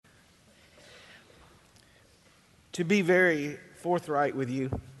To be very forthright with you,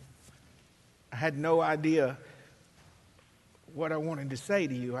 I had no idea what I wanted to say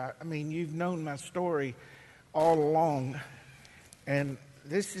to you. I mean, you've known my story all along, and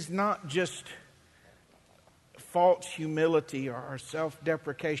this is not just false humility or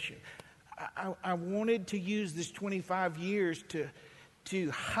self-deprecation. I wanted to use this 25 years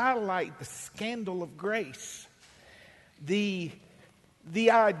to highlight the scandal of grace. The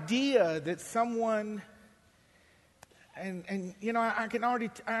idea that someone, and you know, I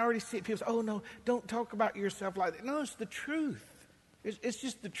already see it. People say, "Oh no, don't talk about yourself like that." No, it's the truth. It's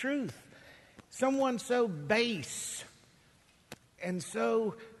just the truth. Someone so base and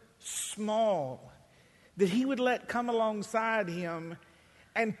so small that he would let come alongside him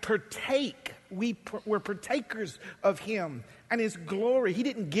and partake. We're partakers of him and his glory. He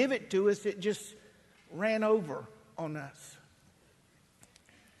didn't give it to us. It just ran over on us.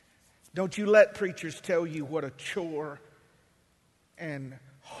 Don't you let preachers tell you what a chore and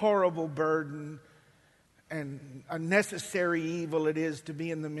horrible burden and a necessary evil it is to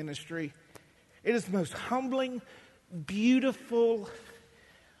be in the ministry. It is the most humbling, beautiful,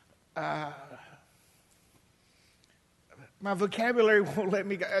 my vocabulary won't let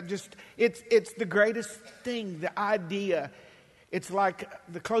me go. It's the greatest thing, the idea. It's like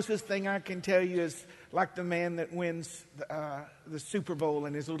the closest thing I can tell you is like the man that wins the Super Bowl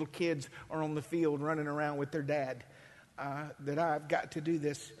and his little kids are on the field running around with their dad. That I've got to do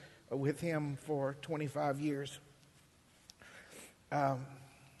this with him for 25 years. I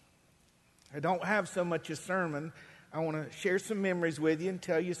don't have so much a sermon. I want to share some memories with you and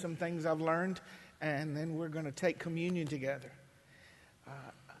tell you some things I've learned, and then we're going to take communion together.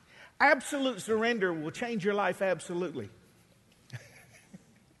 Absolute surrender will change your life absolutely.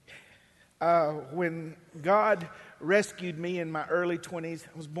 When God rescued me in my early 20s,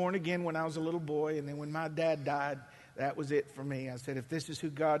 I was born again when I was a little boy, and then when my dad died, that was it for me. I said, if this is who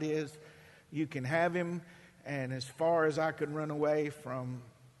God is, you can have him. And as far as I could run away from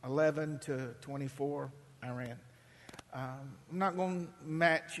 11 to 24, I ran. I'm not going to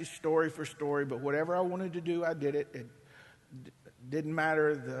match you story for story, but whatever I wanted to do, I did it. It didn't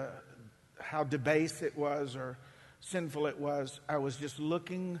matter how debased it was or sinful it was. I was just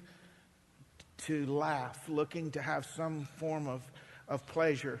looking to laugh, looking to have some form of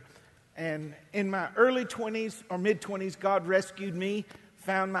pleasure. And in my early 20s or mid-20s, God rescued me,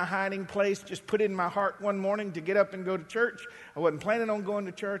 found my hiding place, just put it in my heart one morning to get up and go to church. I wasn't planning on going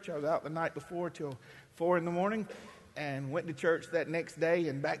to church. I was out the night before till 4 in the morning and went to church that next day.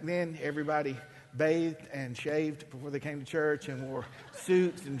 And back then, everybody bathed and shaved before they came to church and wore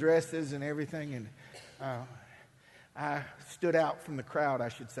suits and dresses and everything. And I stood out from the crowd, I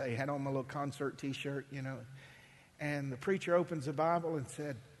should say. Had on my little concert T-shirt, you know. And the preacher opens the Bible and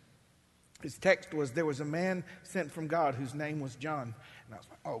said, his text was, there was a man sent from God whose name was John. And I was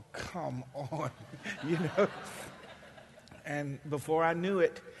like, oh, come on, you know. And before I knew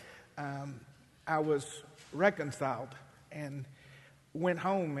it, I was reconciled and went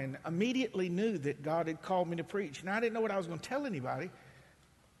home and immediately knew that God had called me to preach. Now, I didn't know what I was going to tell anybody,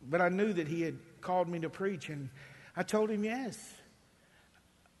 but I knew that he had called me to preach. And I told him yes.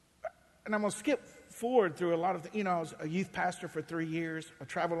 And I'm going to skip forward through a lot of, I was a youth pastor for 3 years. I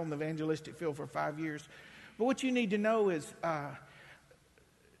traveled on the evangelistic field for 5 years. But what you need to know is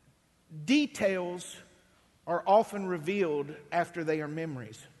details are often revealed after they are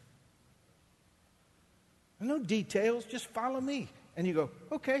memories. No details, just follow me. And you go,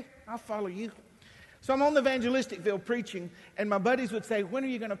 okay, I'll follow you. So I'm on the evangelistic field preaching, and my buddies would say, when are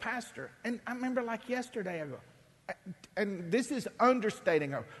you going to pastor? And I remember like yesterday, I go, and this is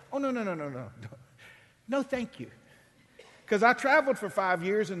understating. Oh, no. No, thank you. Because I traveled for 5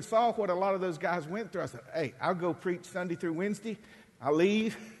 years and saw what a lot of those guys went through. I said, hey, I'll go preach Sunday through Wednesday. I'll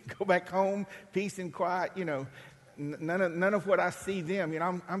leave, go back home, peace and quiet. None of what I see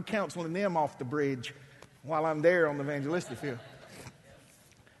them. I'm counseling them off the bridge while I'm there on the evangelistic field.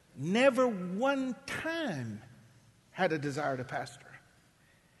 Never one time had a desire to pastor.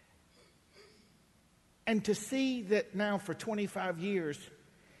 And to see that now for 25 years,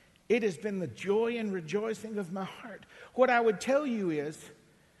 it has been the joy and rejoicing of my heart. What I would tell you is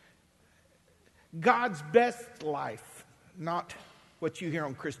God's best life, not what you hear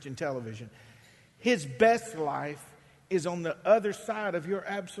on Christian television. His best life is on the other side of your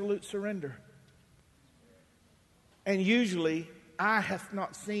absolute surrender. And usually, eye hath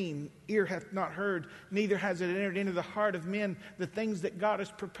not seen, ear hath not heard, neither has it entered into the heart of men the things that God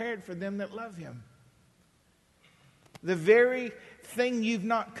has prepared for them that love him. The very thing you've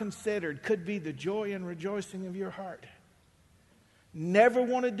not considered could be the joy and rejoicing of your heart. Never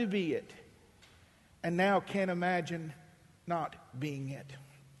wanted to be it. and now can't imagine not being it.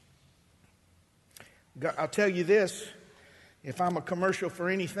 I'll tell you this, if I'm a commercial for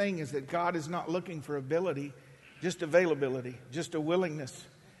anything, is that God is not looking for ability, just availability, just a willingness.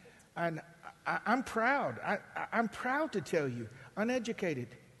 And I'm proud. I'm proud to tell you, uneducated.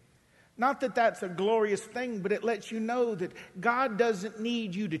 Not that that's a glorious thing, but it lets you know that God doesn't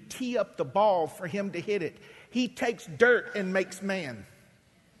need you to tee up the ball for him to hit it. He takes dirt and makes man.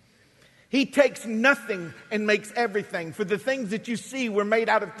 He takes nothing and makes everything. For the things that you see were made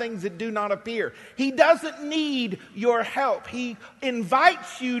out of things that do not appear. He doesn't need your help. He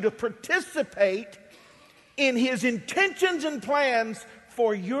invites you to participate in his intentions and plans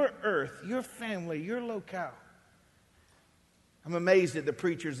for your earth, your family, your locale. I'm amazed at the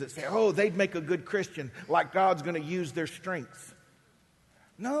preachers that say, oh, they'd make a good Christian, like God's going to use their strengths.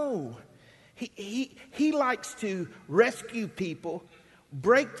 No. He likes to rescue people,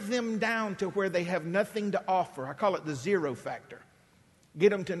 break them down to where they have nothing to offer. I call it the zero factor.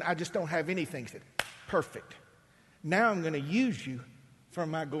 Get them to, I just don't have anything. Said, perfect. Now I'm going to use you for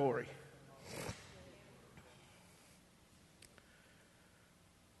my glory.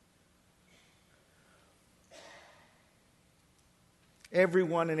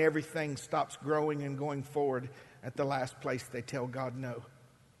 Everyone and everything stops growing and going forward at the last place they tell God no.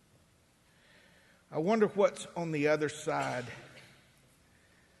 I wonder what's on the other side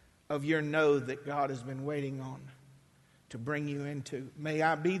of your no that God has been waiting on to bring you into. May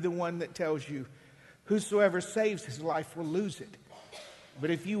I be the one that tells you, whosoever saves his life will lose it. But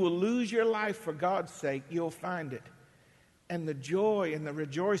if you will lose your life for God's sake, you'll find it. And the joy and the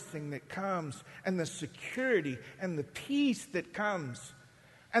rejoicing that comes, and the security and the peace that comes,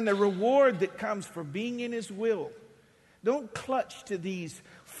 and the reward that comes for being in his will. Don't clutch to these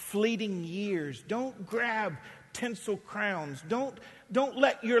fleeting years. Don't grab tinsel crowns. Don't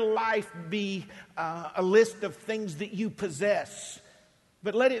let your life be a list of things that you possess,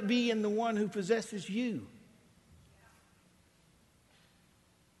 but let it be in the one who possesses you.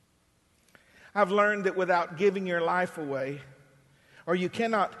 I've learned that without giving your life away, or you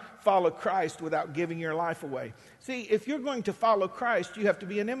cannot follow Christ without giving your life away. See, if you're going to follow Christ, you have to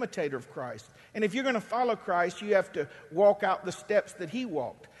be an imitator of Christ. And if you're going to follow Christ, you have to walk out the steps that he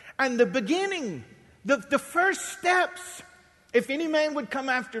walked. And the beginning, the first steps, if any man would come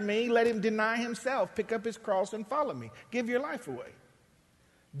after me, let him deny himself, pick up his cross and follow me. Give your life away.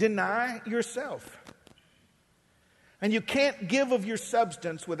 Deny yourself. And you can't give of your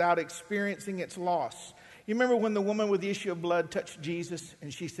substance without experiencing its loss. You remember when the woman with the issue of blood touched Jesus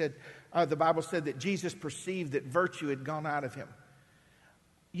and she said, the Bible said that Jesus perceived that virtue had gone out of him.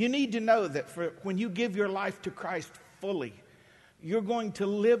 You need to know that when you give your life to Christ fully, you're going to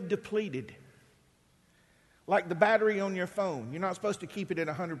live depleted. Like the battery on your phone. You're not supposed to keep it at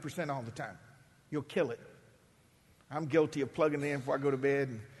 100% all the time. You'll kill it. I'm guilty of plugging it in before I go to bed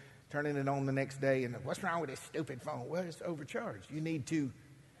and turning it on the next day. And what's wrong with this stupid phone? Well, it's overcharged. You need to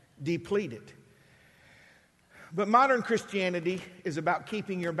deplete it. But modern Christianity is about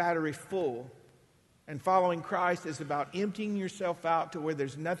keeping your battery full. And following Christ is about emptying yourself out to where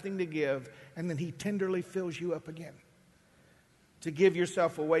there's nothing to give. And then he tenderly fills you up again. To give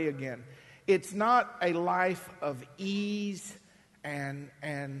yourself away again. It's not a life of ease and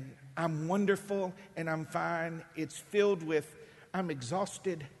I'm wonderful and I'm fine. It's filled with, I'm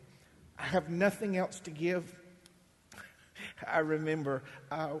exhausted. I have nothing else to give. I remember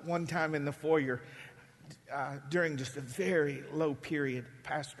one time in the foyer, during just a very low period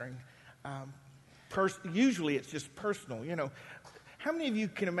pastoring, usually it's just personal, you know. How many of you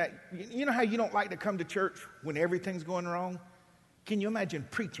can imagine, you know how you don't like to come to church when everything's going wrong? Can you imagine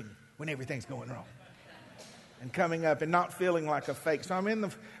preaching when everything's going wrong? And coming up and not feeling like a fake. So I'm in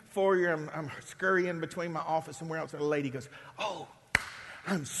the foyer, I'm scurrying between my office and where else, and a lady goes, oh,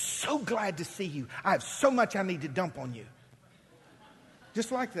 I'm so glad to see you. I have so much I need to dump on you.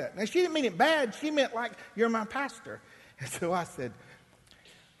 Just like that. Now, she didn't mean it bad. She meant like, you're my pastor. And so I said,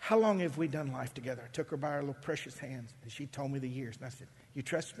 how long have we done life together? I took her by her little precious hands, and she told me the years. And I said, you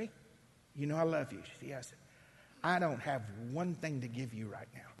trust me? You know I love you. She said, I said, I don't have one thing to give you right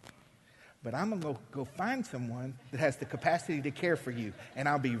now. But I'm going to go find someone that has the capacity to care for you, and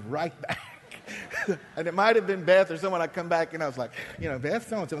I'll be right back. And it might have been Beth or someone. I come back, and I was like, you know, Beth,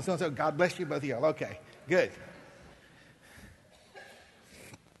 so-and-so, so-and-so, God bless you, both of y'all. Okay, good.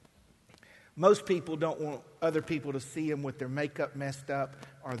 Most people don't want other people to see them with their makeup messed up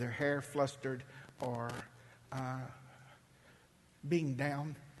or their hair flustered or being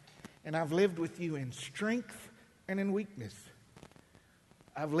down. And I've lived with you in strength and in weakness.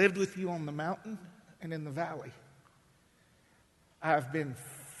 I've lived with you on the mountain and in the valley. I've been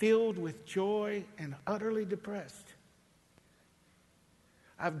filled with joy and utterly depressed.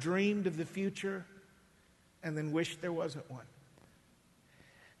 I've dreamed of the future and then wished there wasn't one.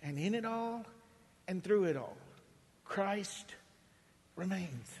 And in it all and through it all, Christ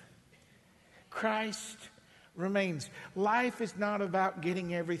remains. Christ remains. Life is not about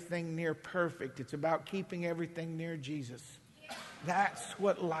getting everything near perfect. It's about keeping everything near Jesus. That's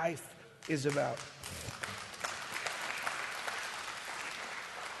what life is about.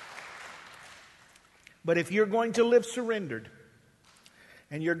 But if you're going to live surrendered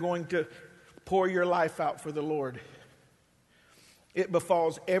and you're going to pour your life out for the Lord, it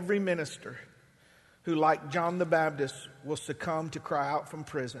befalls every minister who, like John the Baptist, will succumb to cry out from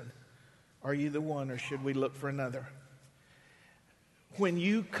prison, "Are you the one, or should we look for another?" When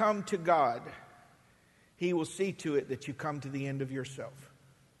you come to God, He will see to it that you come to the end of yourself.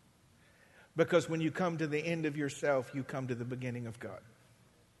 Because when you come to the end of yourself, you come to the beginning of God.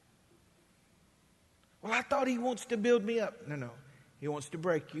 Well, I thought He wants to build me up. No. He wants to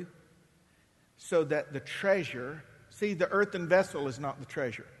break you so that the treasure... See, the earthen vessel is not the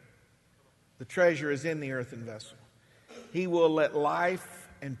treasure. The treasure is in the earthen vessel. He will let life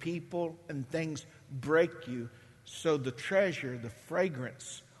and people and things break you so the treasure, the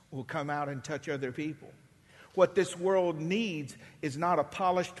fragrance, will come out and touch other people. What this world needs is not a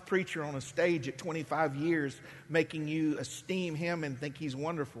polished preacher on a stage at 25 years making you esteem him and think he's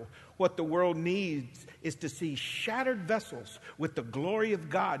wonderful. What the world needs is to see shattered vessels with the glory of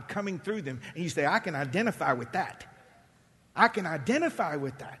God coming through them. And you say, I can identify with that. I can identify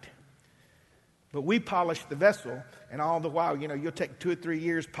with that. But we polish the vessel, and all the while, you'll take 2 or 3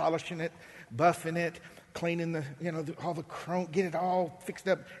 years polishing it, buffing it, cleaning all the chrome, get it all fixed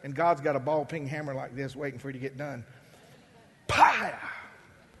up, and God's got a ball peen hammer like this waiting for you to get done. Pah!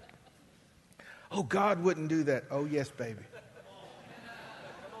 Oh, God wouldn't do that. Oh, yes, baby.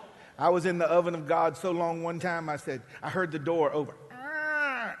 I was in the oven of God so long one time, I heard the door over.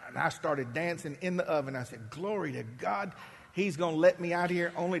 And I started dancing in the oven. I said, glory to God. He's going to let me out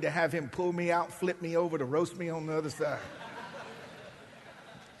here only to have Him pull me out, flip me over to roast me on the other side.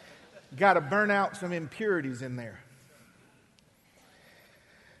 Got to burn out some impurities in there.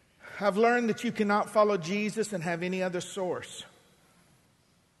 I've learned that you cannot follow Jesus and have any other source.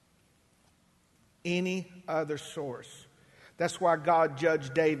 Any other source. That's why God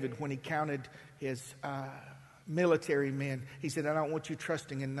judged David when he counted his military men. He said, I don't want you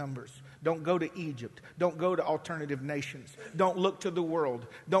trusting in numbers. Don't go to Egypt. Don't go to alternative nations. Don't look to the world.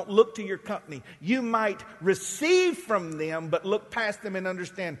 Don't look to your company. You might receive from them, but look past them and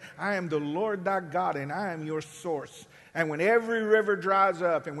understand, I am the Lord thy God, and I am your source. And when every river dries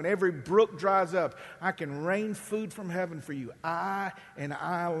up and when every brook dries up, I can rain food from heaven for you. I and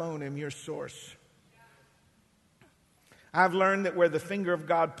I alone am your source. I've learned that where the finger of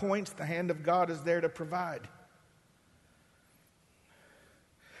God points, the hand of God is there to provide.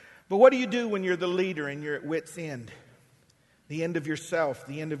 But what do you do when you're the leader and you're at wit's end? The end of yourself,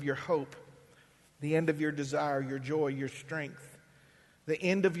 the end of your hope, the end of your desire, your joy, your strength, the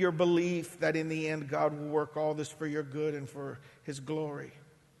end of your belief that in the end God will work all this for your good and for His glory.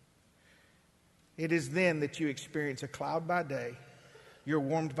 It is then that you experience a cloud by day, you're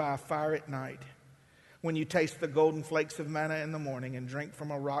warmed by a fire at night, when you taste the golden flakes of manna in the morning and drink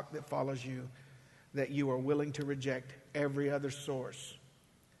from a rock that follows you, that you are willing to reject every other source.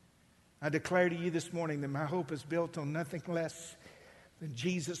 I declare to you this morning that my hope is built on nothing less than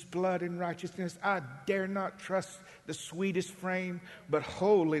Jesus' blood and righteousness. I dare not trust the sweetest frame, but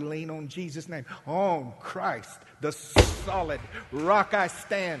wholly lean on Jesus' name. On Christ, the solid rock I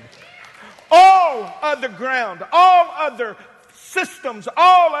stand. All other ground, all other systems,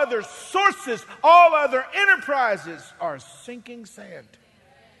 all other sources, all other enterprises are sinking sand.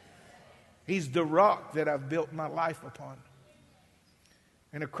 He's the rock that I've built my life upon.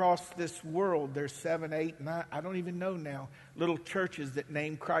 And across this world, there's 7, 8, 9, I don't even know now, little churches that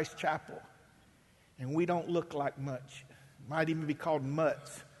name Christ Chapel. And we don't look like much. Might even be called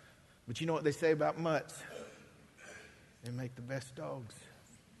mutts. But you know what they say about mutts? They make the best dogs.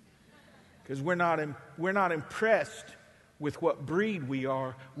 Because we're not impressed with what breed we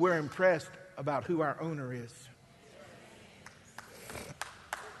are. We're impressed about who our owner is.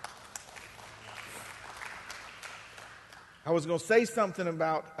 I was going to say something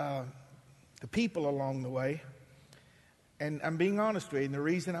about the people along the way. And I'm being honest with you. And the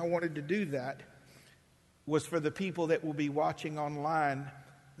reason I wanted to do that was for the people that will be watching online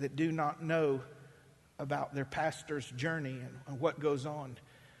that do not know about their pastor's journey and what goes on.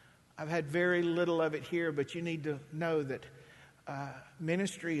 I've had very little of it here, but you need to know that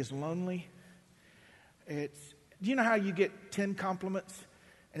ministry is lonely. Do you know how you get 10 compliments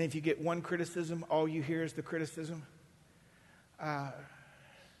And if you get one criticism, all you hear is the criticism.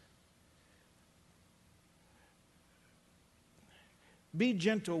 Be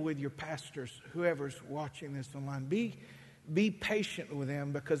gentle with your pastors, whoever's watching this online. Be patient with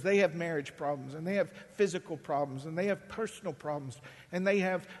them, because they have marriage problems, and they have physical problems, and they have personal problems, and they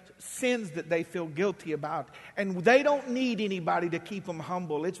have sins that they feel guilty about. And they don't need anybody to keep them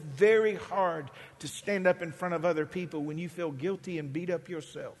humble. It's very hard to stand up in front of other people when you feel guilty and beat up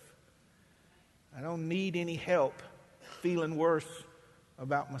yourself. I don't need any help feeling worse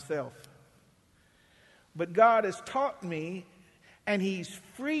about myself. But God has taught me, and He's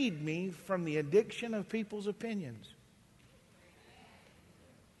freed me from the addiction of people's opinions.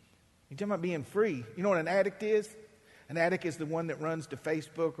 You're talking about being free. You know what an addict is? An addict is the one that runs to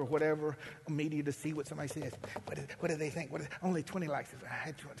Facebook or whatever media to see what somebody says. What do they think? Only 20 likes. I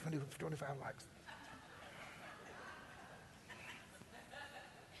had 25 likes.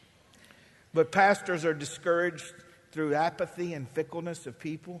 But pastors are discouraged through apathy and fickleness of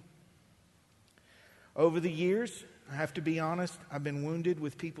people. Over the years, I have to be honest, I've been wounded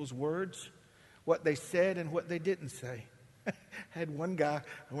with people's words, what they said and what they didn't say. I had one guy,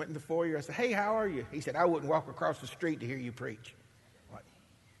 I went in the foyer, I said, "Hey, how are you?" He said, "I wouldn't walk across the street to hear you preach." What?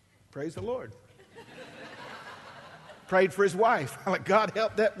 Praise the Lord. Prayed for his wife. I'm like, God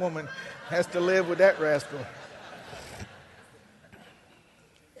help that woman, has to live with that rascal.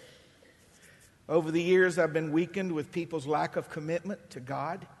 Over the years, I've been weakened with people's lack of commitment to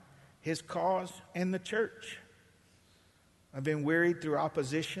God, His cause, and the church. I've been wearied through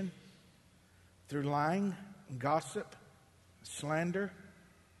opposition, through lying, gossip, slander,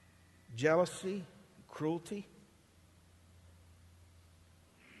 jealousy, cruelty.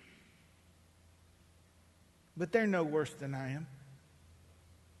 But they're no worse than I am.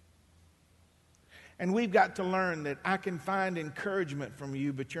 And we've got to learn that I can find encouragement from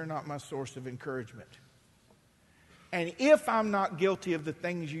you, but you're not my source of encouragement. And if I'm not guilty of the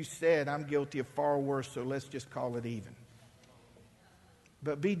things you said, I'm guilty of far worse, so let's just call it even.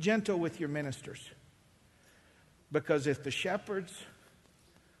 But be gentle with your ministers. Because if the shepherds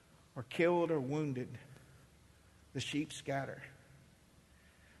are killed or wounded, the sheep scatter.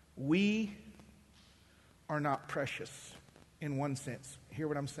 We are not precious in one sense. Hear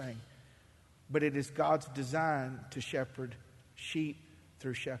what I'm saying? But it is God's design to shepherd sheep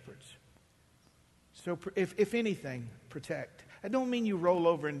through shepherds. So if anything, protect. I don't mean you roll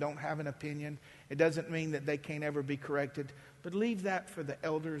over and don't have an opinion. It doesn't mean that they can't ever be corrected. But leave that for the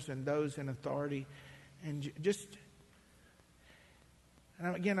elders and those in authority. And just,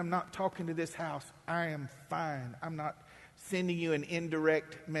 and again, I'm not talking to this house. I am fine. I'm not sending you an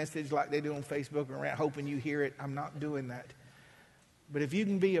indirect message like they do on Facebook or around, hoping you hear it. I'm not doing that. But if you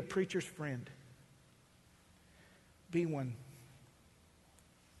can be a preacher's friend, be one.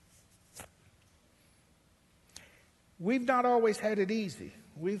 We've not always had it easy.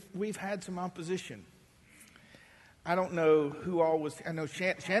 We've had some opposition. I don't know who all was. I know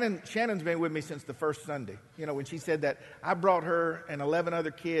Shannon's been with me since the first Sunday. You know, when she said that, I brought her and 11 other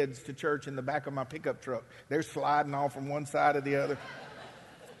kids to church in the back of my pickup truck. They're sliding all from one side to the other.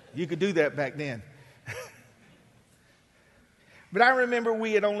 You could do that back then. But I remember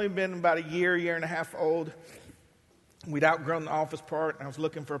we had only been about a year and a half old. We'd outgrown the office part, and I was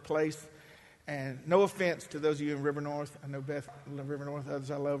looking for a place. And no offense to those of you in River North. I know Beth loves River North.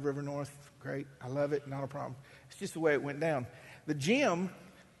 Others, I love River North. Great. I love it. Not a problem. It's just the way it went down. The gym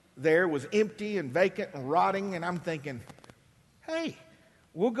there was empty and vacant and rotting. And I'm thinking, hey,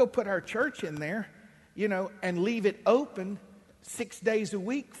 we'll go put our church in there, you know, and leave it open 6 days a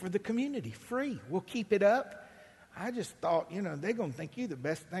week for the community, free. We'll keep it up. I just thought, you know, they're going to think you the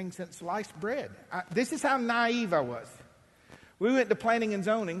best thing since sliced bread. This is how naive I was. We went to planning and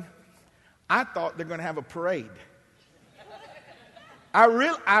zoning. I thought they're going to have a parade. I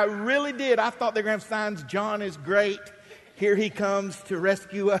really did. I thought they're going to have signs, John is great. Here he comes to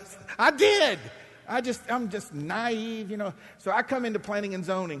rescue us. I did. I'm just naive, you know. So I come into planning and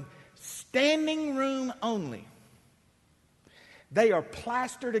zoning. Standing room only. They are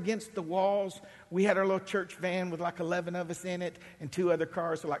plastered against the walls. We had our little church van with like 11 of us in it and 2 other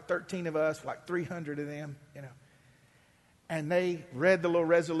cars, so like 13 of us, like 300 of them, you know. And they read the little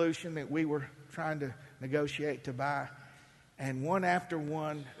resolution that we were trying to negotiate to buy. And one after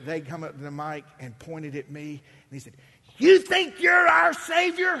one, they come up to the mic and pointed at me. And he said, "You think you're our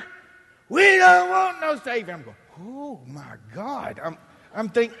Savior? We don't want no Savior." I'm going, oh my God. I'm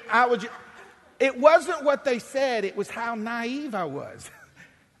thinking, it wasn't what they said. It was how naive I was.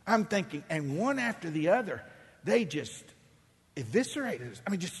 I'm thinking, and one after the other, they just eviscerated us.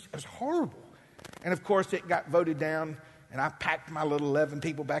 I mean, it was horrible. And of course, it got voted down. And I packed my little 11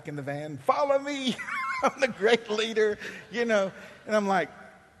 people back in the van. Follow me. I'm the great leader, you know. And I'm like,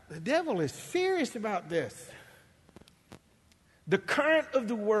 the devil is serious about this. The current of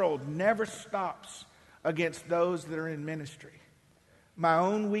the world never stops against those that are in ministry. My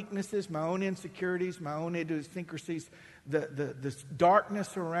own weaknesses, my own insecurities, my own idiosyncrasies, the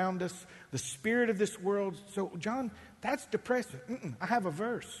darkness around us, the spirit of this world. So, John, that's depressing. I have a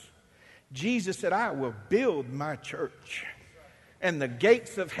verse. Jesus said, I will build my church, and the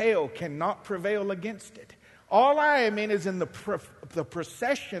gates of hell cannot prevail against it. All I am in is in the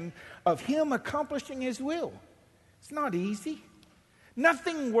procession of Him accomplishing His will. It's not easy.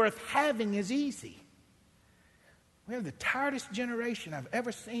 Nothing worth having is easy. We have the tiredest generation I've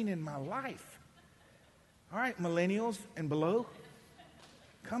ever seen in my life. All right, millennials and below,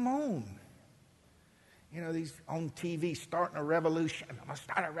 come on. You know, these on TV starting a revolution. I'm going to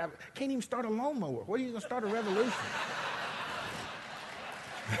start a revolution. Can't even start a lawnmower. What are you going to start a revolution?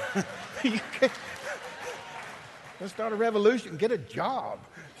 You can't. Let's start a revolution. Get a job.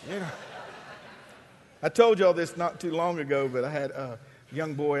 You know. I told y'all this not too long ago, but I had a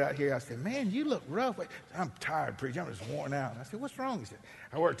young boy out here. I said, man, you look rough. I'm tired, preacher. I'm just worn out. I said, what's wrong? He said,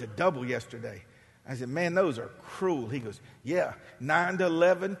 I worked a double yesterday. I said, man, those are cruel. He goes, yeah, 9 to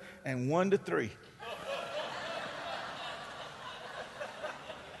 11 and 1 to 3.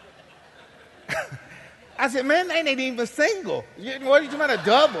 I said, man, that ain't even single. What are you talking about, a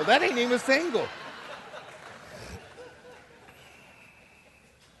double? That ain't even single.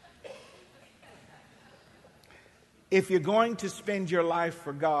 If you're going to spend your life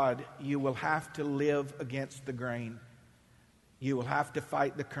for God, you will have to live against the grain. You will have to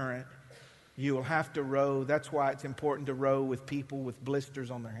fight the current. You will have to row. That's why it's important to row with people with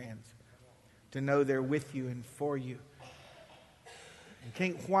blisters on their hands, to know they're with you and for you. You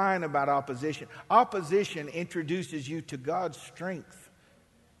can't whine about opposition. Opposition introduces you to God's strength.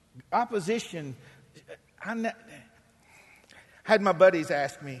 Opposition, I had my buddies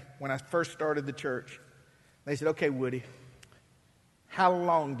ask me when I first started the church. They said, okay, Woody, how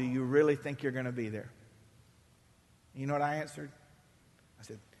long do you really think you're going to be there? You know what I answered? I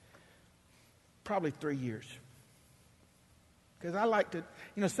said, probably 3 years. Because I like to,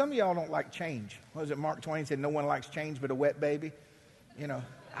 you know, some of y'all don't like change. What was it, Mark Twain said, no one likes change but a wet baby? You know,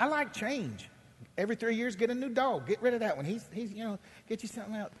 I like change. Every 3 years, get a new dog. Get rid of that one. He's you know, get you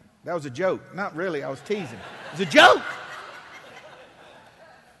something else. That was a joke. Not really. I was teasing. It was a joke.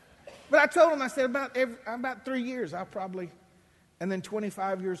 But I told him, I said, about 3 years, I'll probably, and then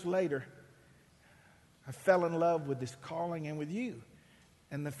 25 years later, I fell in love with this calling and with you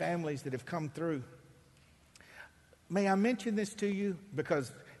and the families that have come through. May I mention this to you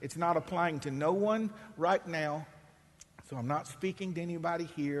because it's not applying to no one right now. So I'm not speaking to anybody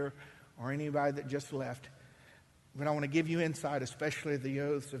here or anybody that just left. But I want to give you insight, especially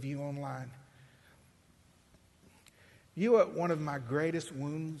those of you online. You are one of my greatest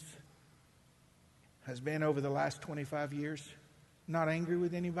wounds has been over the last 25 years. Not angry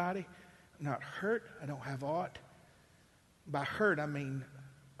with anybody, not hurt. I don't have aught. By hurt, I mean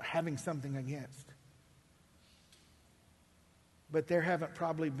having something against. But there haven't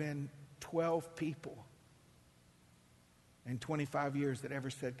probably been 12 people in 25 years that ever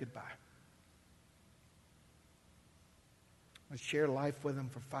said goodbye. I shared life with them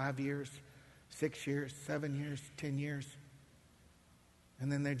for 5 years, 6 years, 7 years, 10 years.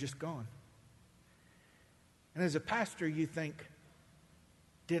 And then they're just gone. And as a pastor, you think,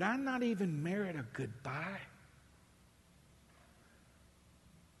 did I not even merit a goodbye?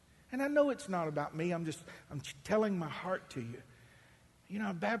 And I know it's not about me. I'm telling my heart to you. You know,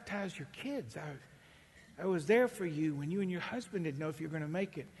 I baptized your kids. I was there for you when you and your husband didn't know if you were going to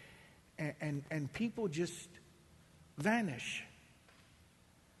make it. And people just vanish.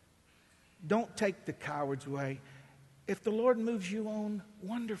 Don't take the coward's way. If the Lord moves you on,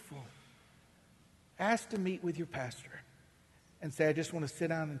 wonderful. Ask to meet with your pastor and say, I just want to sit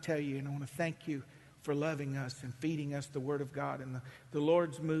down and tell you, and I want to thank you for loving us and feeding us the Word of God. And the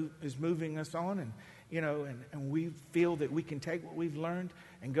Lord's is moving us on, and you know, and we feel that we can take what we've learned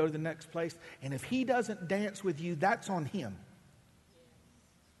and go to the next place. And if He doesn't dance with you, that's on Him.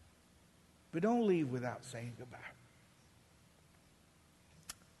 But don't leave without saying goodbye.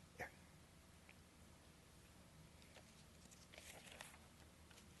 Yeah.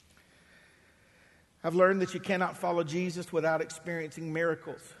 I've learned that you cannot follow Jesus without experiencing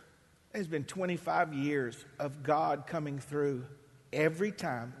miracles. There's been 25 years of God coming through every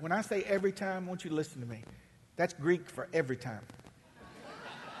time. When I say every time, I want you to listen to me. That's Greek for every time.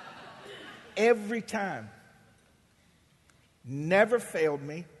 Every time. Never failed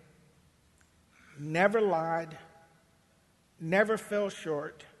me. Never lied. never fell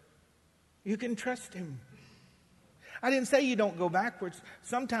short. You can trust him. I didn't say you don't go backwards.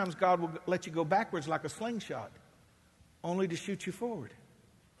 Sometimes God will let you go backwards like a slingshot, only to shoot you forward.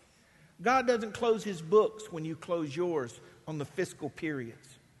 God doesn't close his books when you close yours on the fiscal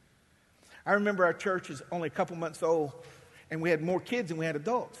periods. I remember our church is only a couple months old, and we had more kids than we had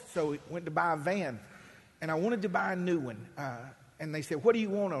adults. So we went to buy a van, and I wanted to buy a new one. And they said, "What do you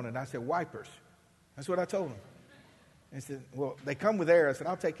want on it?" I said, "Wipers." That's what I told them. They said, "Well, they come with air." I said,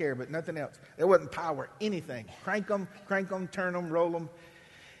 "I'll take care of it, nothing else." There wasn't power, anything. Crank them, turn them, roll them.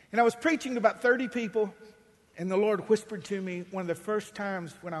 And I was preaching to about 30 people, and the Lord whispered to me one of the first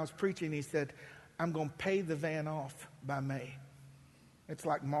times when I was preaching. He said, "I'm going to pay the van off by May." It's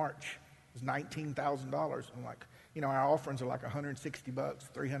like March. It was $19,000. I'm like, our offerings are like $160,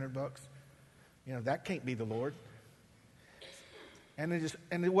 $300. That can't be the Lord. And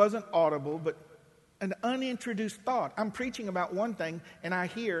it wasn't audible, but an unintroduced thought. I'm preaching about one thing, and I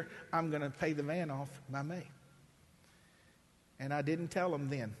hear I'm going to pay the van off by May. And I didn't tell them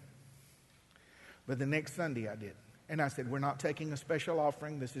then. But the next Sunday I did. And I said, "We're not taking a special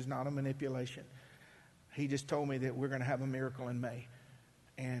offering. This is not a manipulation." He just told me that we're going to have a miracle in May.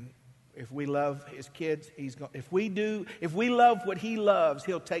 And if we love his kids, if we love what he loves,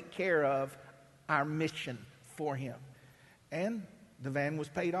 he'll take care of our mission for him. And the van was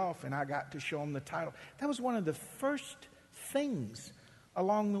paid off, and I got to show him the title. That was one of the first things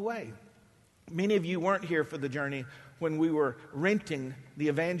along the way. Many of you weren't here for the journey when we were renting the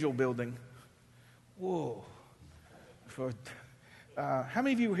Evangel building. Whoa. How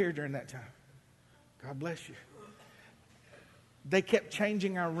many of you were here during that time? God bless you. They kept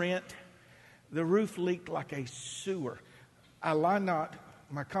changing our rent. The roof leaked like a sewer. I lie not,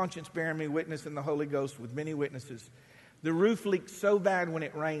 my conscience bearing me witness in the Holy Ghost with many witnesses. The roof leaked so bad when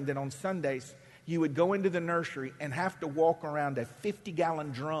it rained that on Sundays you would go into the nursery and have to walk around a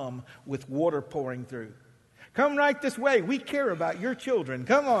 50-gallon drum with water pouring through. "Come right this way. We care about your children.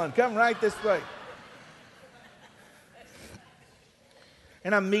 Come on, come right this way."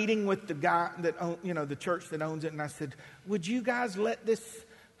 And I'm meeting with the guy that the church that owns it, and I said, "Would you guys let this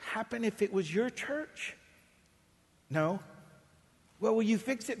happen if it was your church?" "No." "Well, will you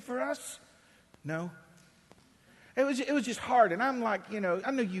fix it for us?" "No." It was just hard. And I'm like, I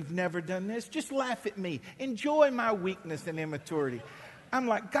know you've never done this. Just laugh at me. Enjoy my weakness and immaturity. I'm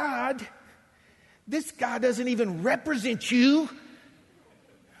like, "God, this guy doesn't even represent you."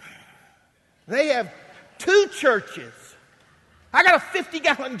 They have 2 churches. I got a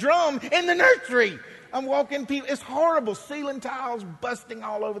 50-gallon drum in the nursery. I'm walking people. It's horrible. Ceiling tiles busting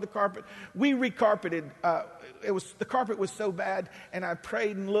all over the carpet. We recarpeted. The carpet was so bad, and I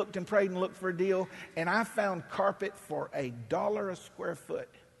prayed and looked for a deal, and I found carpet for $1 a square foot.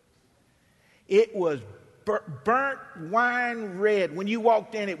 It was burnt wine red. When you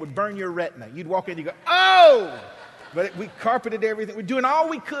walked in, it would burn your retina. You'd walk in, you go, "Oh!" But we carpeted everything. We're doing all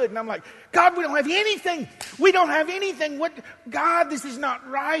we could. And I'm like, "God, we don't have anything. We don't have anything. What? God, this is not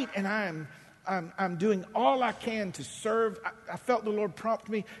right." And I'm doing all I can to serve. I felt the Lord prompt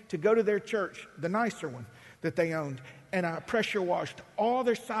me to go to their church, the nicer one that they owned. And I pressure washed all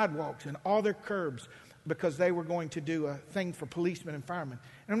their sidewalks and all their curbs because they were going to do a thing for policemen and firemen.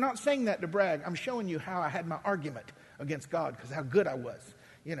 And I'm not saying that to brag. I'm showing you how I had my argument against God because how good I was,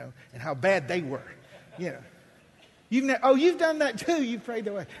 and how bad they were, You've done that too. You prayed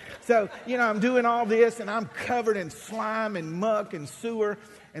that way. So, I'm doing all this, and I'm covered in slime and muck and sewer.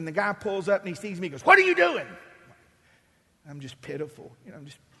 And the guy pulls up, and he sees me and goes, "What are you doing?" I'm just pitiful. I'm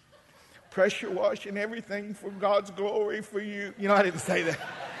just pressure washing everything for God's glory for you. I didn't say that.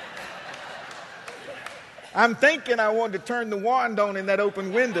 I'm thinking I wanted to turn the wand on in that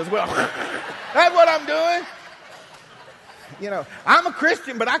open windows. Well, that's what I'm doing. I'm a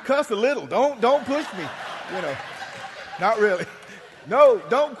Christian, but I cuss a little. Don't push me. Not really. No,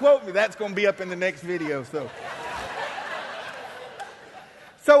 don't quote me. That's going to be up in the next video. So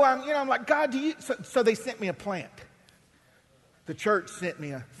I'm like, "God, do you?" So they sent me a plant. The church sent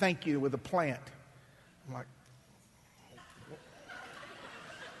me a thank you with a plant. I'm like,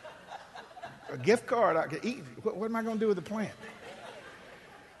 a gift card I could eat. What am I going to do with the plant?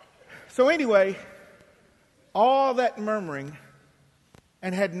 So anyway, all that murmuring,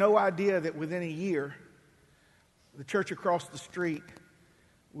 and had no idea that within a year, the church across the street,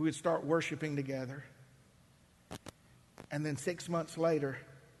 we would start worshiping together. And then 6 months later,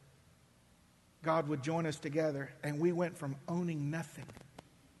 God would join us together, and we went from owning nothing.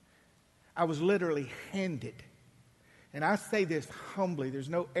 I was literally handed. And I say this humbly. There's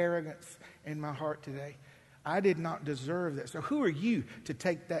no arrogance in my heart today. I did not deserve that. So who are you to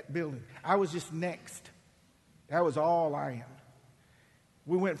take that building? I was just next. That was all I am.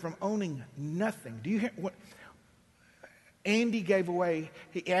 We went from owning nothing. Do you hear what Andy gave away?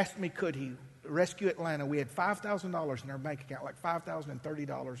 He asked me, could he rescue Atlanta? We had $5,000 in our bank account, like $5,030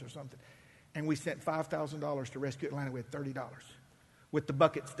 or something. And we sent $5,000 to rescue Atlanta. We had $30 with the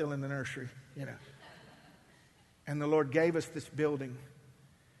bucket still in the nursery, you know. And the Lord gave us this building.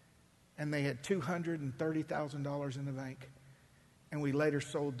 And they had $230,000 in the bank. And we later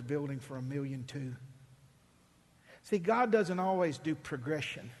sold the building for $1.2 million. See, God doesn't always do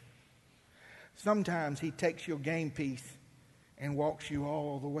progression. Sometimes He takes your game piece and walks you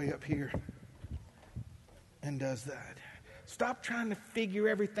all the way up here and does that. Stop trying to figure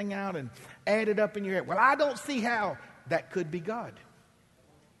everything out and add it up in your head. Well, I don't see how. That could be God.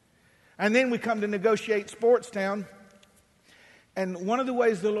 And then we come to negotiate Sportstown. And one of the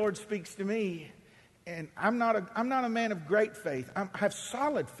ways the Lord speaks to me, and I'm not a man of great faith. I have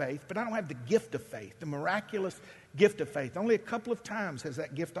solid faith, but I don't have the gift of faith, the miraculous gift of faith. Only a couple of times has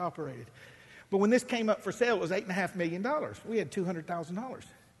that gift operated. But when this came up for sale, it was $8.5 million. We had $200,000.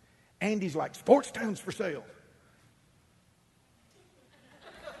 Andy's like, Sportstown's for sale.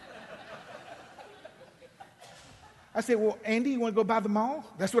 I said, well, Andy, you want to go by the mall?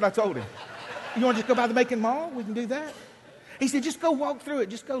 That's what I told him. You want to just go by the Macon Mall? We can do that. He said, just go walk through it.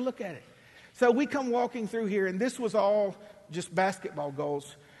 Just go look at it. So we come walking through here, and this was all just basketball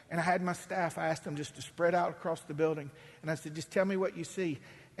goals. And I had my staff, I asked them just to spread out across the building. And I said, just tell me what you see.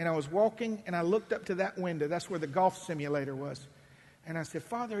 And I was walking, and I looked up to that window. That's where the golf simulator was. And I said,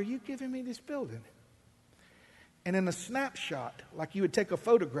 Father, are you giving me this building? And in a snapshot, like you would take a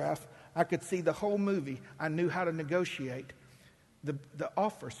photograph, I could see the whole movie. I knew how to negotiate the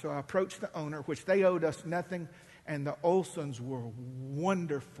offer. So I approached the owner, which they owed us nothing. And the Olsons were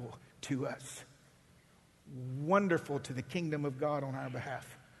wonderful to us. Wonderful to the kingdom of God on our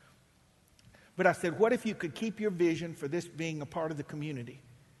behalf. But I said, what if you could keep your vision for this being a part of the community?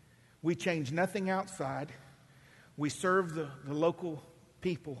 We change nothing outside. We serve the local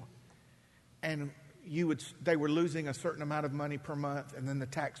people. And they were losing a certain amount of money per month, and then the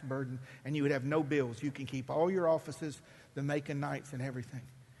tax burden, and you would have no bills. You can keep all your offices, the Macon nights, and everything.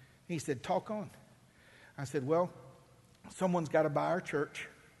 He said, talk on. I said, well, someone's got to buy our church.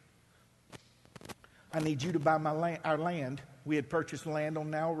 I need you to buy our land. We had purchased land on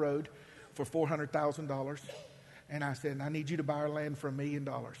Nowell Road for $400,000. And I said, I need you to buy our land for $1 million.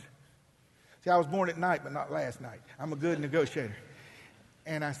 See, I was born at night, but not last night. I'm a good negotiator.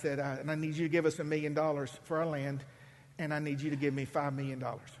 And I said, and I need you to give us $1 million for our land, and I need you to give me $5 million.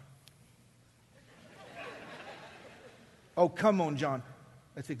 Oh, come on, John.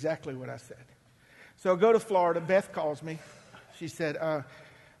 That's exactly what I said. So I go to Florida. Beth calls me. She said,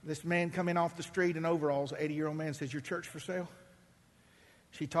 this man coming off the street in overalls, an 80-year-old man, says, your church for sale?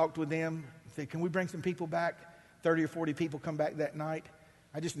 She talked with them. Said, can we bring some people back? 30 or 40 people come back that night.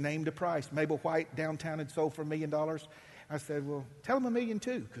 I just named a price. Mabel White, downtown, had sold for $1 million. I said, well, tell them $1.2 million,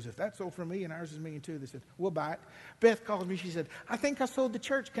 because if that sold for $1 million, ours is $1.2 million. They said, we'll buy it. Beth called me. She said, I think I sold the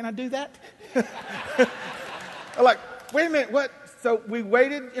church. Can I do that? I'm like, wait a minute, what? So we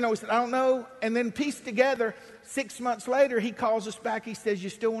waited, we said, I don't know. And then pieced together, 6 months later, he calls us back. He says, you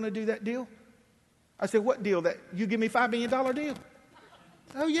still want to do that deal? I said, what deal? That you give me $5 million deal?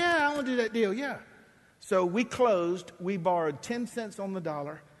 Oh, yeah, I want to do that deal, yeah. So we closed. We borrowed 10 cents on the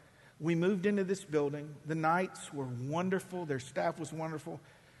dollar. We moved into this building. The nights were wonderful. Their staff was wonderful.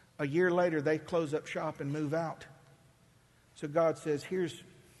 A year later, they close up shop and move out. So God says, here's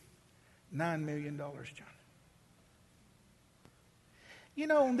 $9 million, John.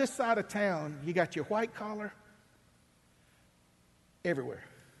 On this side of town, you got your white collar everywhere.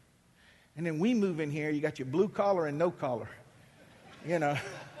 And then we move in here, you got your blue collar and no collar.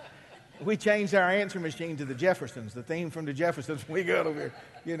 We changed our answer machine to the Jeffersons, the theme from the Jeffersons. We got over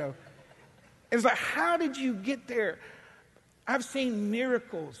here, It's like, how did you get there? I've seen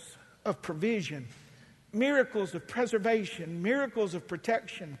miracles of provision, miracles of preservation, miracles of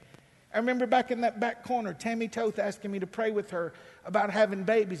protection. I remember back in that back corner, Tammy Toth asking me to pray with her about having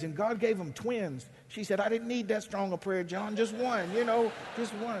babies, and God gave them twins. She said, I didn't need that strong a prayer, John, just one,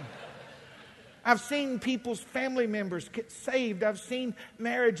 just one. I've seen people's family members get saved. I've seen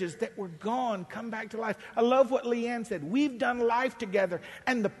marriages that were gone come back to life. I love what Leanne said. We've done life together,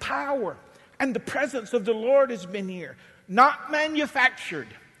 and the power and the presence of the Lord has been here. Not manufactured,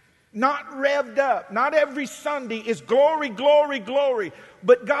 not revved up. Not every Sunday is glory, glory, glory.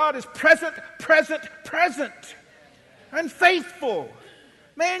 But God is present, present, present, and faithful.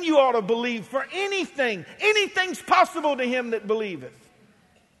 Man, you ought to believe for anything. Anything's possible to him that believeth.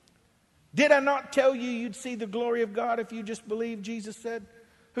 Did I not tell you you'd see the glory of God if you just believed, Jesus said?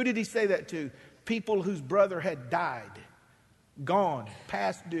 Who did he say that to? people whose brother had died, gone,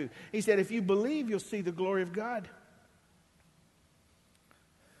 past due. He said, if you believe, you'll see the glory of God.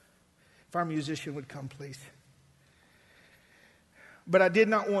 If our musician would come, please. But I did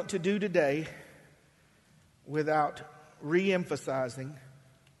not want to do today without re-emphasizing.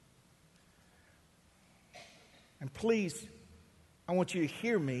 And please, I want you to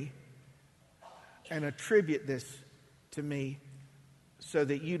hear me and attribute this to me so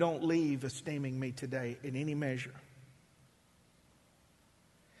that you don't leave esteeming me today in any measure.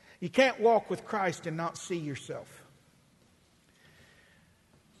 You can't walk with Christ and not see yourself.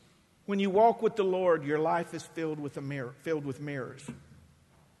 When you walk with the Lord, your life is filled with mirrors.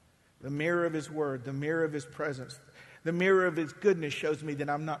 The mirror of His Word, the mirror of His presence, the mirror of His goodness shows me that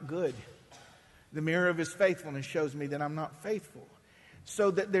I'm not good. The mirror of His faithfulness shows me that I'm not faithful.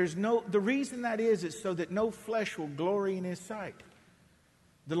 So that the reason that is so that no flesh will glory in His sight.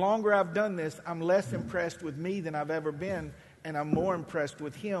 The longer I've done this, I'm less impressed with me than I've ever been, and I'm more impressed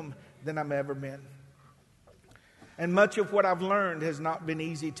with Him than I've ever been. And much of what I've learned has not been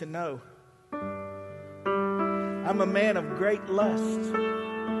easy to know. I'm a man of great lust.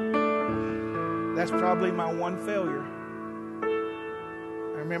 That's probably my one failure.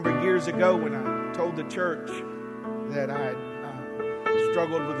 I remember years ago when I told the church that I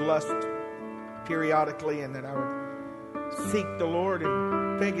struggled with lust periodically and that I would seek the Lord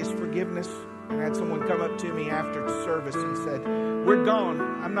and beg His forgiveness. And I had someone come up to me after service and said, "We're gone.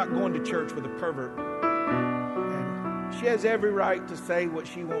 I'm not going to church with a pervert." And she has every right to say what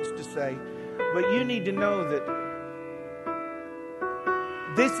she wants to say. But you need to know that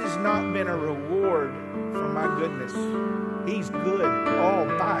this has not been a reward for my goodness. He's good all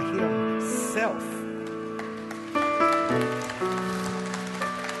by Himself.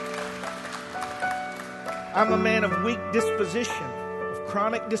 I'm a man of weak disposition, of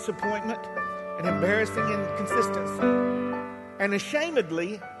chronic disappointment, and embarrassing inconsistency. And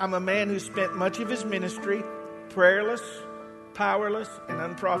ashamedly, I'm a man who spent much of his ministry prayerless, powerless, and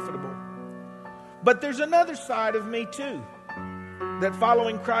unprofitable. But there's another side of me too, that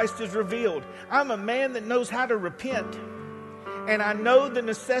following Christ is revealed. I'm a man that knows how to repent. And I know the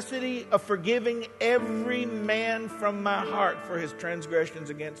necessity of forgiving every man from my heart for his transgressions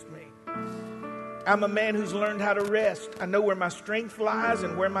against me. I'm a man who's learned how to rest. I know where my strength lies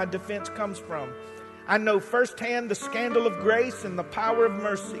and where my defense comes from. I know firsthand the scandal of grace and the power of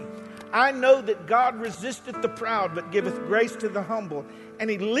mercy. I know that God resisteth the proud, but giveth grace to the humble, and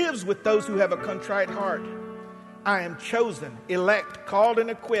He lives with those who have a contrite heart. I am chosen, elect, called,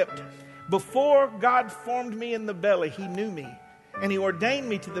 and equipped. Before God formed me in the belly, He knew me, and He ordained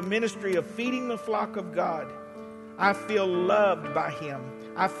me to the ministry of feeding the flock of God. I feel loved by Him.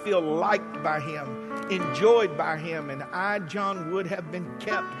 I feel liked by Him, enjoyed by Him, and I, John Wood, have been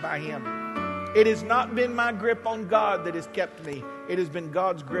kept by Him. It has not been my grip on God that has kept me. It has been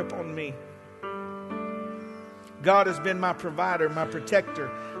God's grip on me. God has been my provider, my protector,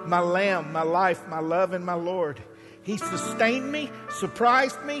 my lamb, my life, my love, and my Lord. He sustained me,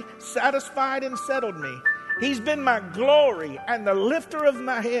 surprised me, satisfied and settled me. He's been my glory and the lifter of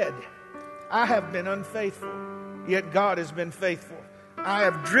my head. I have been unfaithful, yet God has been faithful. I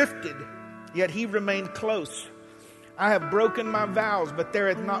have drifted, yet He remained close. I have broken my vows, but there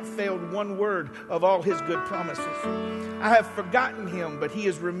hath not failed one word of all His good promises. I have forgotten Him, but He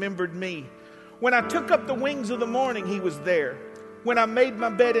has remembered me. When I took up the wings of the morning, He was there. When I made my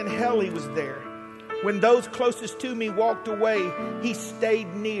bed in hell, He was there. When those closest to me walked away, He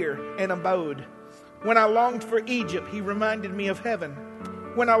stayed near and abode. When I longed for Egypt, He reminded me of heaven.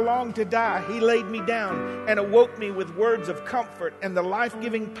 When I longed to die, He laid me down and awoke me with words of comfort and the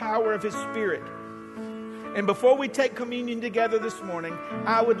life-giving power of His Spirit. And before we take communion together this morning,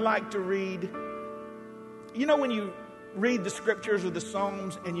 I would like to read, you know when you read the scriptures or the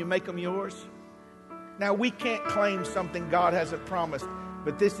Psalms and you make them yours? Now, we can't claim something God hasn't promised,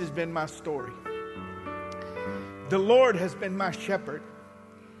 but this has been my story. The Lord has been my shepherd,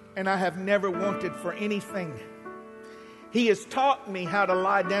 and I have never wanted for anything. He has taught me how to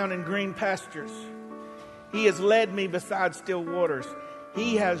lie down in green pastures. He has led me beside still waters.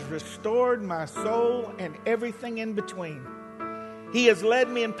 He has restored my soul and everything in between. He has led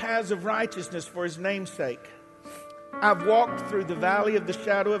me in paths of righteousness for His name's sake. I've walked through the valley of the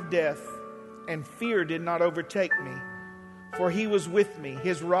shadow of death, and fear did not overtake me, for He was with me.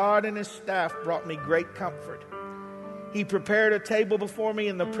 His rod and His staff brought me great comfort. He prepared a table before me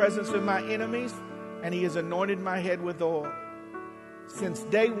in the presence of my enemies, and He has anointed my head with oil. Since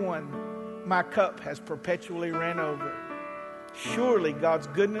day one, my cup has perpetually ran over. Surely God's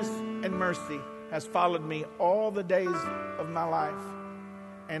goodness and mercy has followed me all the days of my life.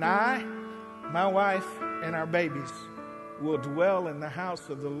 And I, My wife and our babies will dwell in the house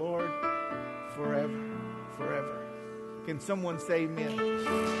of the Lord forever, forever. Can someone say amen?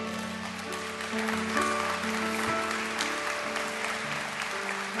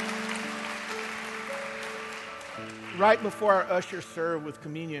 Right before our usher served with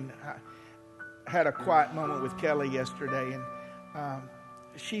communion, I had a quiet moment with Kelly yesterday, and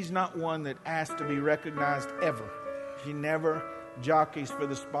she's not one that asks to be recognized ever. She never jockeys for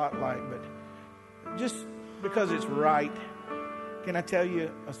the spotlight, but just because it's right, can I tell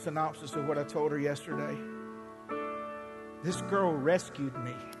you a synopsis of what I told her yesterday? This girl rescued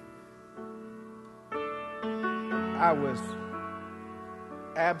me. I was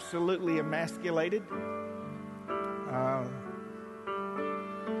absolutely emasculated.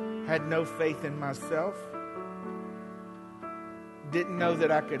 Had no faith in myself. Didn't know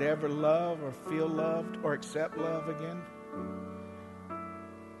that I could ever love or feel loved or accept love again.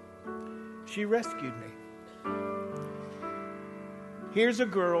 She rescued me. Here's a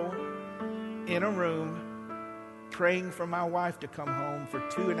girl in a room praying for my wife to come home for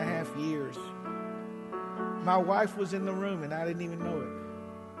 2.5 years. My wife was in the room and I didn't even know it.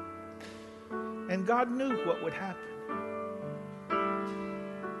 And God knew what would happen.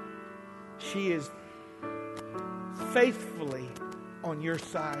 She is faithfully on your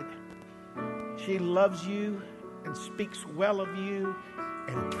side. She loves you and speaks well of you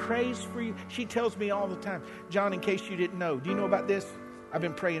and prays for you. She tells me all the time, John, in case you didn't know, do you know about this? I've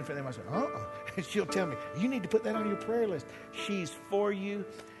been praying for them. I said, And she'll tell me, you need to put that on your prayer list. She's for you.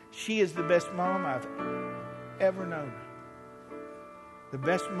 She is the best mom I've ever known. The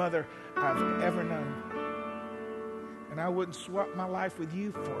best mother I've ever known. And I wouldn't swap my life with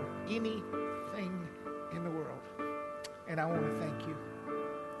you for anything in the world. And I want to thank you,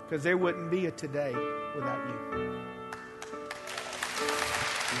 because there wouldn't be a today without you.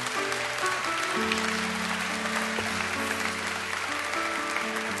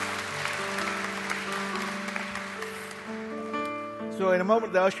 So in a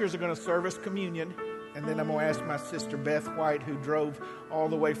moment, the ushers are going to serve us communion. And then I'm going to ask my sister Beth White, who drove all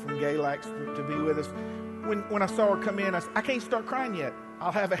the way from Galax to be with us. When I saw her come in, I said, I can't start crying yet.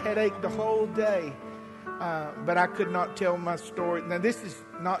 I'll have a headache the whole day. But I could not tell my story. Now, this is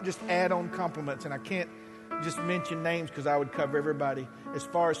not just add-on compliments, and I can't just mention names because I would cover everybody. As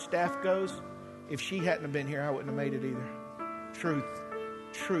far as staff goes, if she hadn't have been here, I wouldn't have made it either.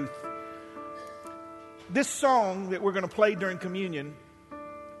 Truth. This song that we're going to play during communion,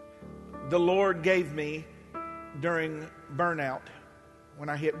 the Lord gave me during burnout, when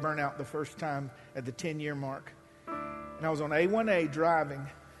I hit burnout the first time at the 10-year mark. And I was on A1A driving,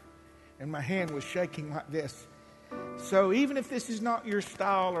 and my hand was shaking like this. So even if this is not your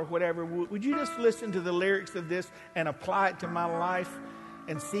style or whatever, would you just listen to the lyrics of this and apply it to my life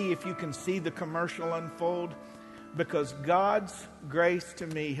and see if you can see the commercial unfold? Because God's grace to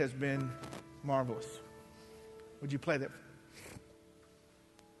me has been marvelous. Would you play that?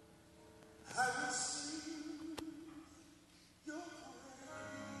 I will sing your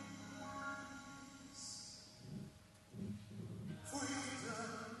praise, for you've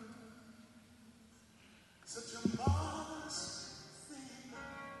done such a marvelous thing.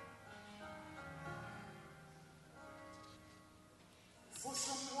 For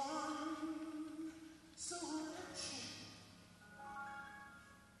someone so wretched,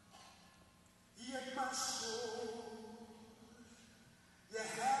 yet my soul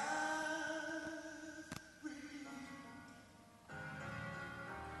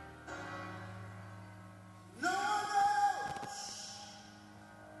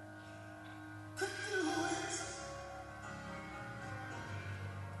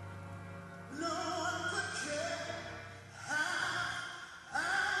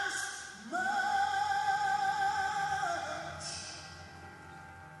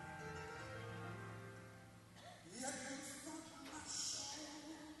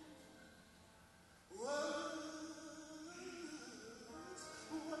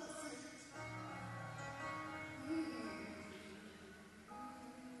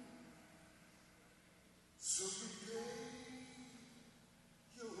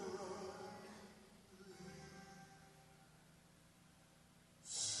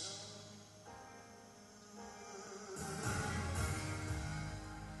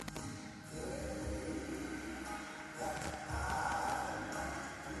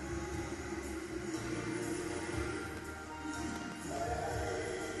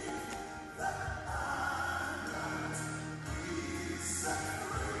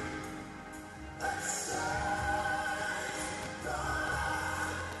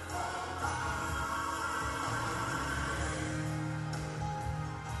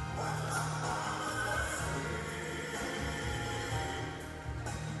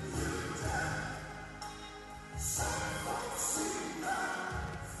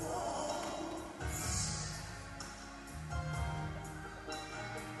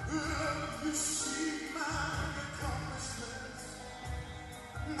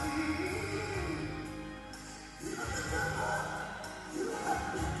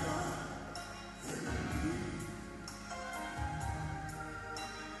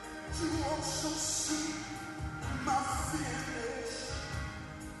You also see my finish.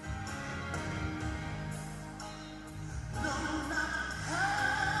 No, not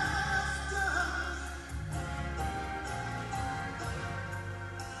half done.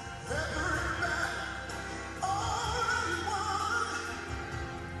 Every battle already won.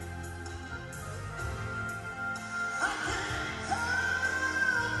 I can't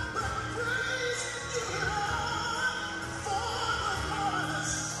help but praise you, Lord, for the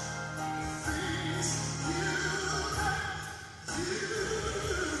marvelous things you have.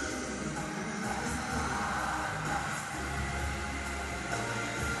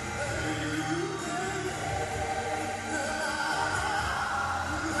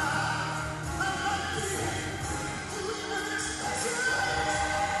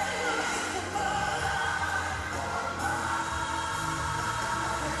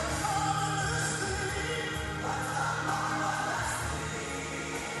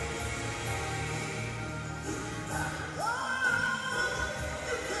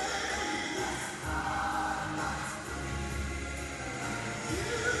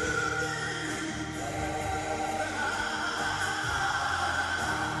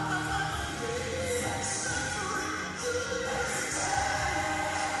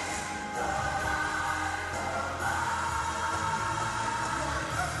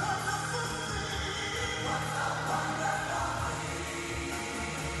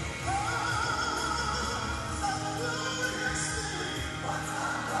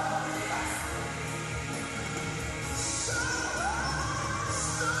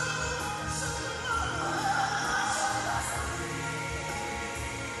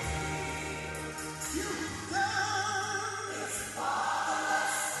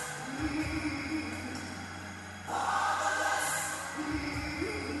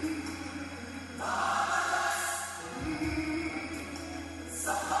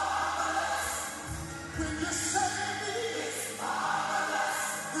 When you save me,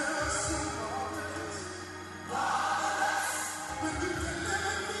 there's so marvelous. When you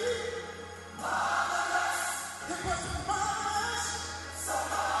deliver me, it was marvelous.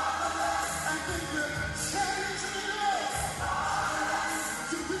 And when you change me,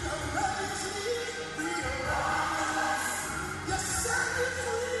 you rearrange me, you set me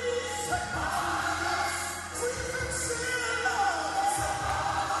free, free from sin, Lord.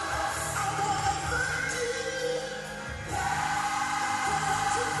 I wanna thank you for what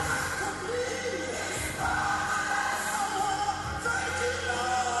you've done for me. I wanna thank you,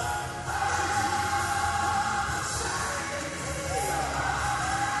 Lord.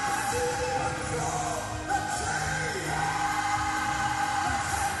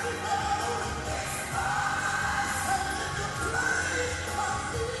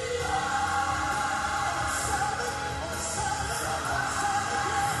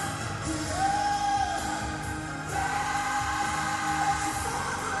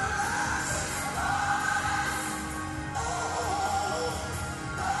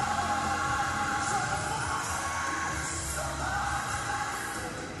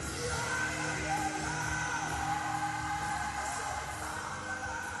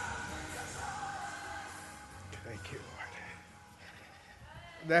 Thank you, Lord.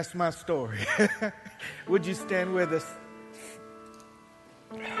 That's my story. Would you stand with us?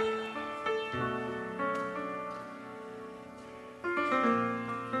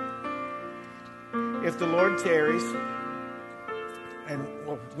 If the Lord tarries, and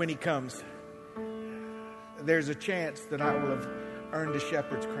when he comes, there's a chance that I will have earned a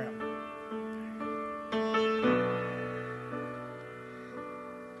shepherd's crown.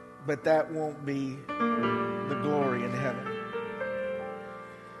 But that won't be the glory in heaven.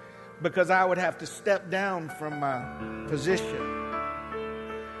 Because I would have to step down from my position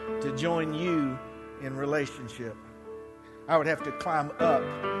to join you in relationship. I would have to climb up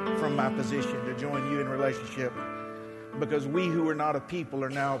from my position to join you in relationship. Because we who are not a people are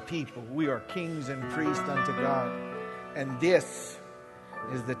now a people. We are kings and priests unto God. And this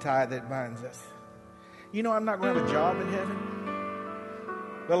is the tie that binds us. You know, I'm not going to have a job in heaven.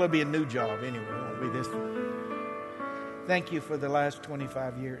 Well, it'll be a new job anyway. It won't be this one. Thank you for the last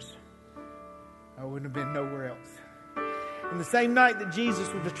 25 years. I wouldn't have been nowhere else. And the same night that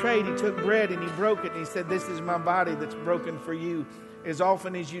Jesus was betrayed, he took bread and he broke it and he said, "This is my body that's broken for you. As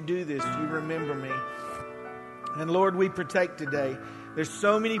often as you do this, you remember me." And Lord, we partake today. There's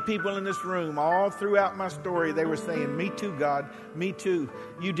so many people in this room, all throughout my story, they were saying, "Me too, God, me too.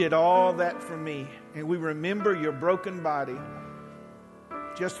 You did all that for me." And we remember your broken body.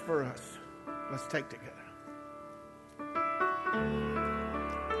 just for us. Let's take together.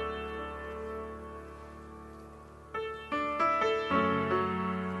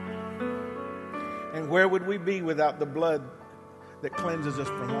 And where would we be without the blood that cleanses us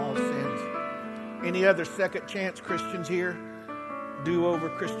from all sins? Any other second chance Christians here? Do-over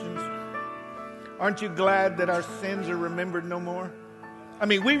Christians? Aren't you glad that our sins are remembered no more? I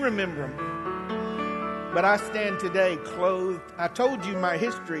mean, we remember them. But I stand today clothed. I told you my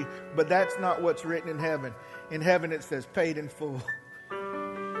history, but that's not what's written in heaven. In heaven it says paid in full.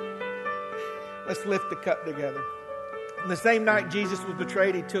 Let's lift the cup together. And the same night Jesus was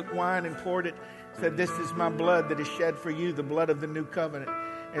betrayed, he took wine and poured it. Said, "This is my blood that is shed for you, the blood of the new covenant.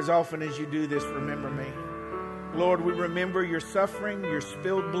 As often as you do this, remember me." Lord, we remember your suffering, your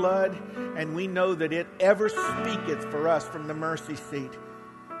spilled blood, and we know that it ever speaketh for us from the mercy seat.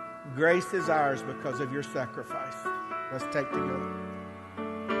 Grace is ours because of your sacrifice. Let's take together.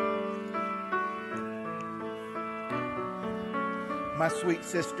 My sweet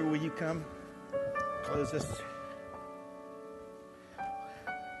sister, will you come? Close us.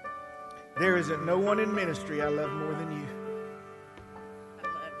 There isn't no one in ministry I love more than you.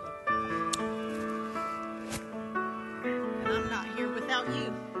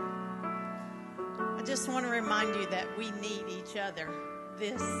 I just want to remind you that we need each other.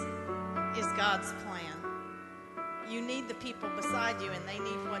 This is God's plan. You need the people beside you, and they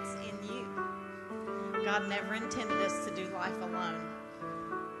need what's in you. God never intended us to do life alone.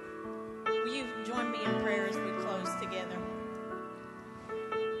 Will you join me in prayer as we close together?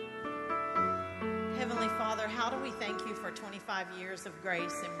 Heavenly Father, how do we thank you for 25 years of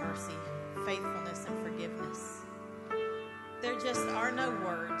grace and mercy, faithfulness and forgiveness? There just are no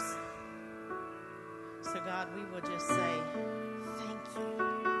words. So God, we will just say, thank you.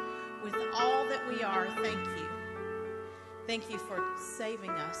 With all that we are, thank you. Thank you for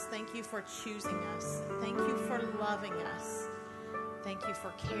saving us. Thank you for choosing us. Thank you for loving us. Thank you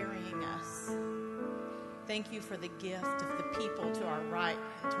for carrying us. Thank you for the gift of the people to our right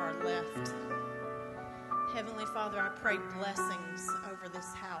and to our left. Heavenly Father, I pray blessings over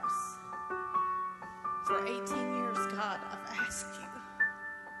this house. For 18 years, God, I've asked you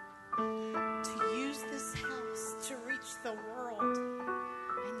to use this house to reach the world.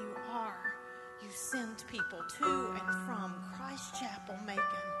 And you are. You send people to and from Christ Chapel, Macon,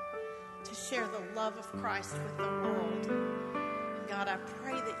 to share the love of Christ with the world. And God, I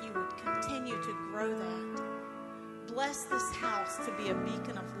pray that you would continue to grow that. Bless this house to be a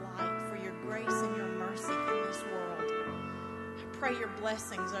beacon of light for your grace and your mercy in this world. I pray your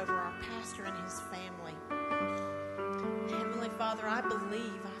blessings over our pastor and his family. Heavenly Father, I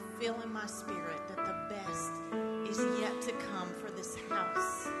believe, I feel in my spirit that the best is yet to come for this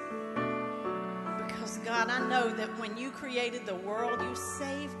house. Because God, I know that when you created the world, you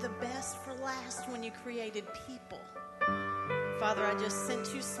saved the best for last when you created people. Father, I just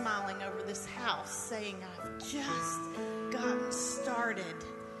sent you smiling over this house saying, I've just gotten started.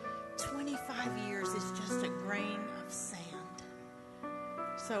 25 years is just a grain of sand.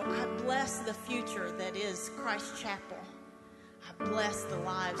 So I bless the future that is Christ Chapel. I bless the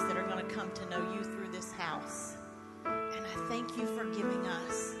lives that are going to come to know you through this house. And I thank you for giving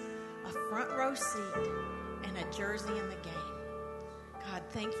us a front row seat and a jersey in the game. God,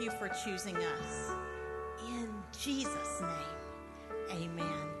 thank you for choosing us. In Jesus' name,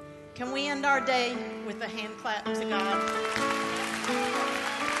 amen. Can we end our day with a hand clap to God?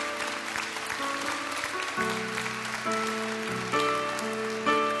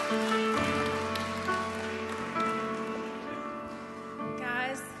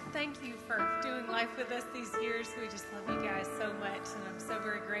 with us these years. We just love you guys so much, and I'm so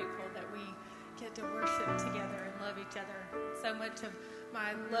very grateful that we get to worship together and love each other. So much of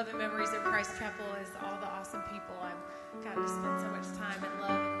my love and memories of Christ Chapel is all the awesome people I've gotten to spend so much time and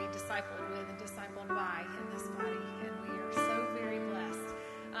love and be discipled with and discipled by in this body, and we are so very blessed.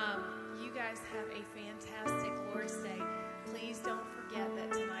 You guys have a fantastic Lord's Day. Please don't forget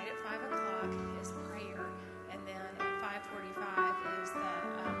that tonight at 5 o'clock is prayer, and then at 5:45 is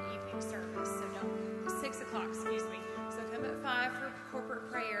the evening service. So 6 o'clock, excuse me. So come at 5 for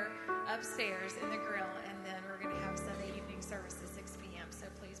corporate prayer upstairs in the grill, and then we're going to have Sunday evening service at 6 p.m. So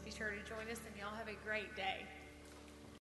please be sure to join us, and y'all have a great day.